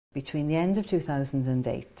Between the end of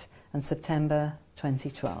 2008 and September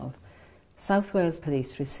 2012, South Wales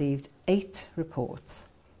Police received 8 reports,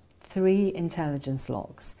 3 intelligence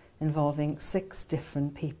logs involving 6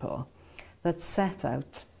 different people that set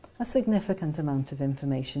out a significant amount of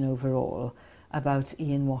information overall about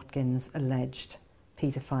Ian Watkins' alleged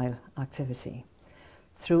paedophile activity.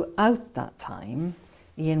 Throughout that time,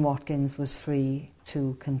 Ian Watkins was free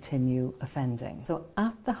to continue offending. So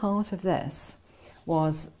at the heart of this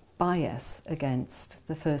was bias against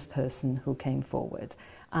the first person who came forward,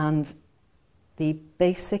 and the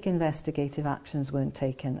basic investigative actions weren't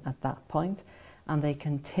taken at that point, and they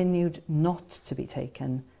continued not to be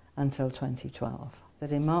taken until 2012.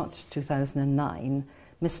 That in March 2009,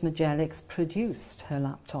 Miss Mjadzelics produced her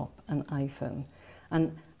laptop and iPhone,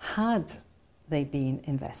 and had they been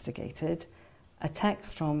investigated, a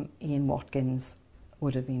text from Ian Watkins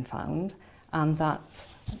would have been found, and that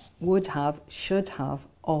should have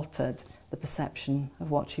altered the perception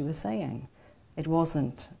of what she was saying. It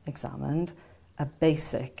wasn't examined, a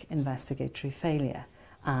basic investigatory failure,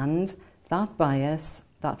 and that bias,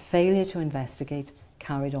 that failure to investigate,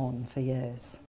 carried on for years.